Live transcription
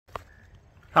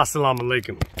Assalamu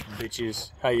alaikum,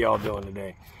 bitches. How y'all doing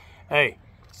today? Hey,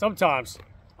 sometimes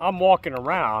I'm walking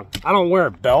around. I don't wear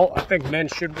a belt. I think men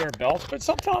should wear belts, but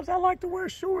sometimes I like to wear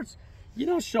shorts. You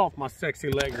know, show off my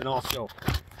sexy legs and also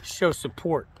show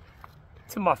support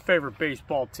to my favorite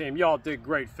baseball team. Y'all did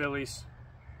great, Phillies.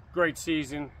 Great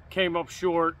season. Came up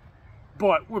short,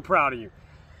 but we're proud of you.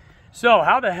 So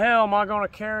how the hell am I gonna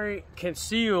carry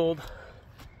concealed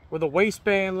with a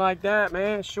waistband like that,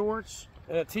 man? Shorts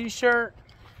and a t-shirt?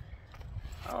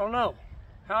 I don't know.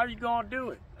 How are you gonna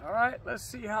do it? All right, let's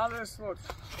see how this looks.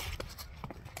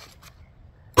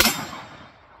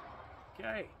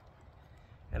 Okay,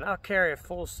 and I'll carry a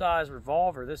full-size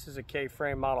revolver. This is a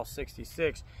K-frame model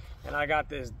 66, and I got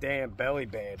this damn belly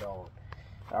band on.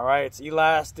 All right, it's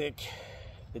elastic.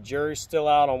 The jury's still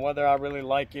out on whether I really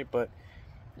like it, but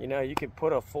you know, you can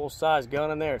put a full-size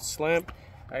gun in there. It's slim.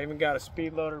 I even got a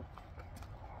speed loader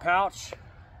pouch,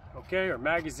 okay, or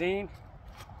magazine.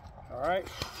 All right.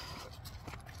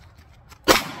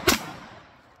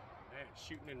 Man,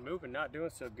 shooting and moving, not doing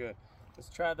so good. Let's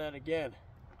try that again.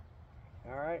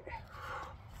 All right.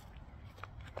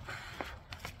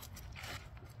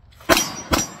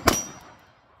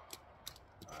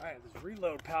 All right, this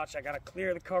reload pouch, I gotta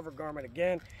clear the cover garment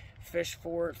again. Fish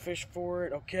for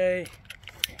it, okay.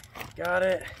 Got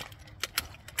it.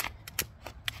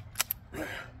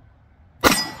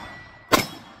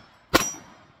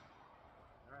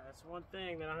 That's one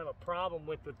thing that I have a problem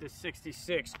with this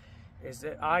 66 is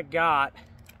that I got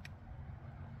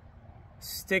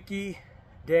sticky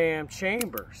damn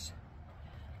chambers.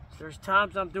 There's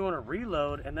times I'm doing a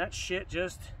reload and that shit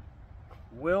just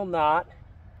will not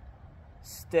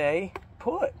stay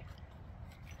put.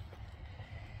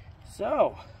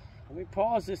 So let me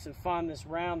pause this and find this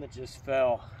round that just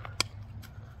fell.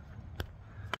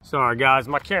 Sorry guys,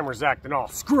 my camera's acting all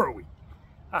screwy.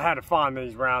 I had to find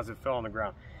these rounds that fell on the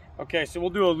ground. Okay, so we'll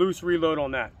do a loose reload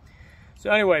on that. So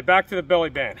anyway, back to the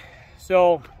belly band.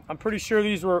 So I'm pretty sure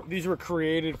these were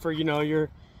created for, you know,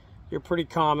 your pretty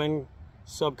common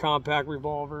subcompact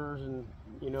revolvers and,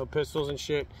 you know, pistols and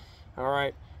shit. All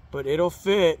right, but it'll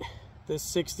fit this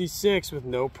 66 with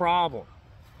no problem.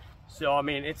 So I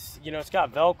mean, it's, you know, it's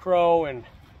got Velcro and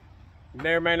you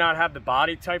may or may not have the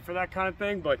body type for that kind of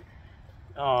thing, but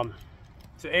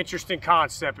it's an interesting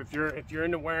concept if you're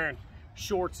into wearing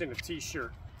shorts and a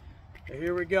t-shirt.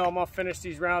 Here we go. I'm gonna finish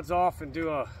these rounds off and do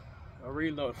a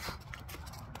reload.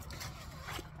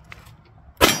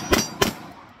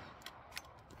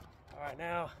 All right,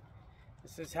 now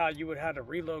this is how you would have to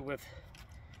reload with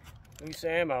loose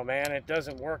ammo, man. It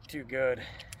doesn't work too good.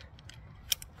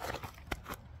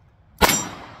 All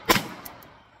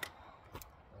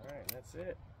right, that's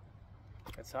it.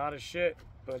 It's hot as shit,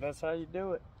 but that's how you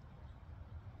do it.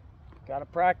 Gotta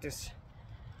practice.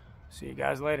 See you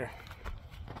guys later.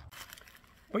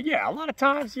 But yeah, a lot of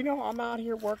times, you know, I'm out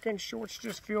here working, shorts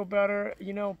just feel better,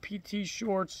 you know, PT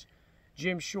shorts,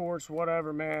 gym shorts,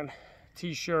 whatever, man,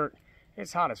 t-shirt.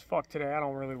 It's hot as fuck today. I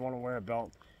don't really want to wear a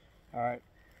belt. All right,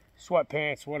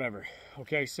 sweatpants, whatever.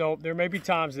 Okay, so there may be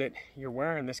times that you're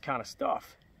wearing this kind of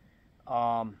stuff.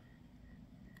 You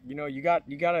know, you got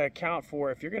to account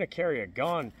for if you're going to carry a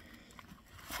gun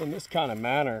in this kind of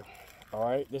manner. All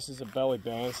right, this is a belly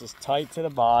band. This is tight to the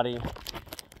body.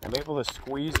 I'm able to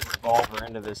squeeze a revolver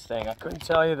into this thing. I couldn't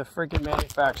tell you the freaking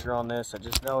manufacturer on this. I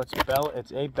just know it's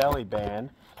a belly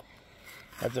band.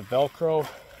 Has a Velcro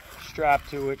strap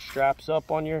to it. Straps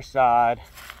up on your side.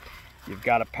 You've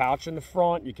got a pouch in the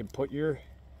front. You can put your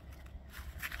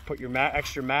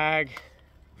extra mag.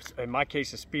 In my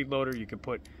case, a speed loader. You can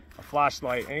put a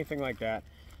flashlight, anything like that.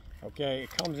 Okay,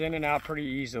 it comes in and out pretty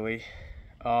easily.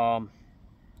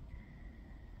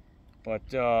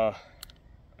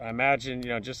 I imagine, you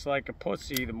know, just like a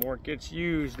pussy, the more it gets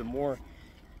used, the more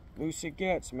loose it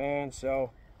gets, man. So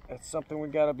that's something we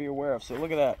got to be aware of. So look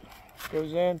at that. It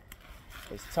goes in.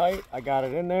 It's tight. I got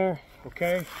it in there.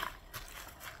 Okay.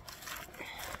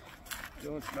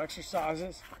 Doing some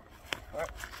exercises. All right.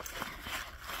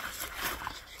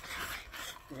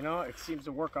 You know, it seems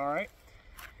to work all right.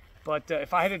 But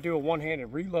if I had to do a one-handed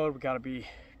reload, we got to be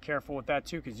careful with that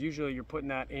too, because usually you're putting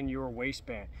that in your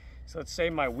waistband. So let's say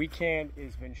my weak hand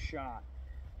has been shot.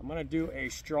 I'm gonna do a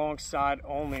strong side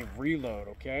only reload,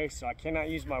 okay? So I cannot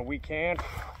use my weak hand.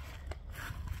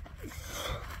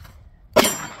 All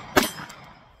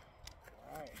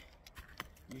right.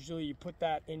 Usually you put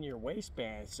that in your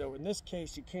waistband. So in this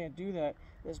case, you can't do that.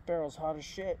 This barrel's hot as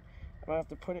shit. I'm gonna have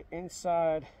to put it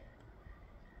inside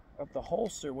of the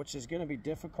holster, which is gonna be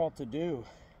difficult to do,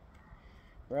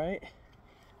 right?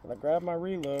 When I grab my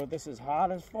reload, this is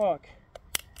hot as fuck.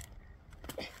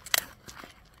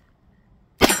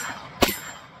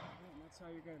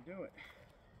 you're gonna do it.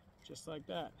 Just like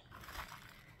that.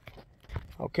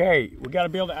 Okay, we gotta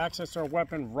be able to access our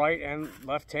weapon right and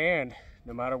left hand,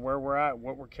 no matter where we're at,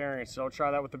 what we're carrying. So I'll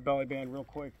try that with the belly band real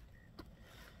quick.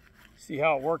 See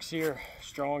how it works here.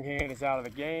 Strong hand is out of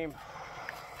the game.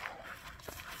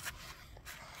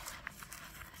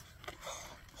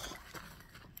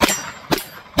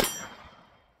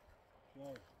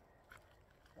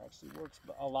 Actually works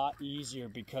a lot easier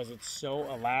because it's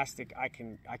so elastic. I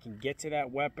can get to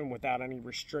that weapon without any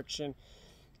restriction.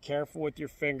 Careful with your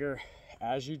finger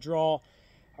as you draw.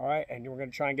 All right, and we're gonna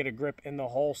try and get a grip in the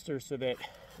holster so that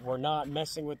we're not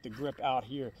messing with the grip out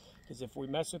here. Because if we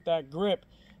mess with that grip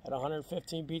at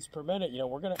 115 beats per minute, you know,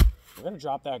 we're gonna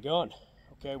drop that gun.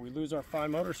 Okay, we lose our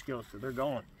fine motor skills, so they're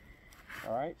gone.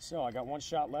 All right, so I got one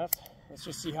shot left. Let's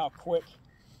just see how quick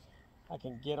I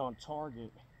can get on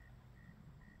target.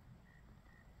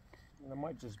 And I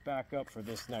might just back up for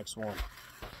this next one.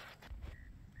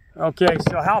 Okay,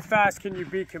 so how fast can you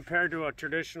be compared to a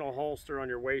traditional holster on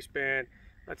your waistband?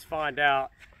 Let's find out.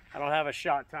 I don't have a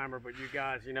shot timer, but you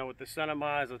guys, you know, with the sun of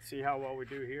my eyes, let's see how well we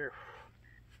do here.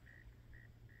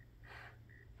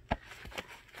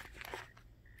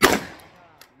 Man,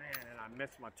 and I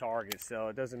missed my target, so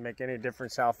it doesn't make any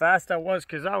difference how fast I was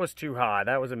because I was too high.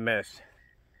 That was a miss.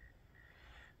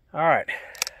 All right,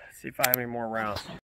 let's see if I have any more rounds.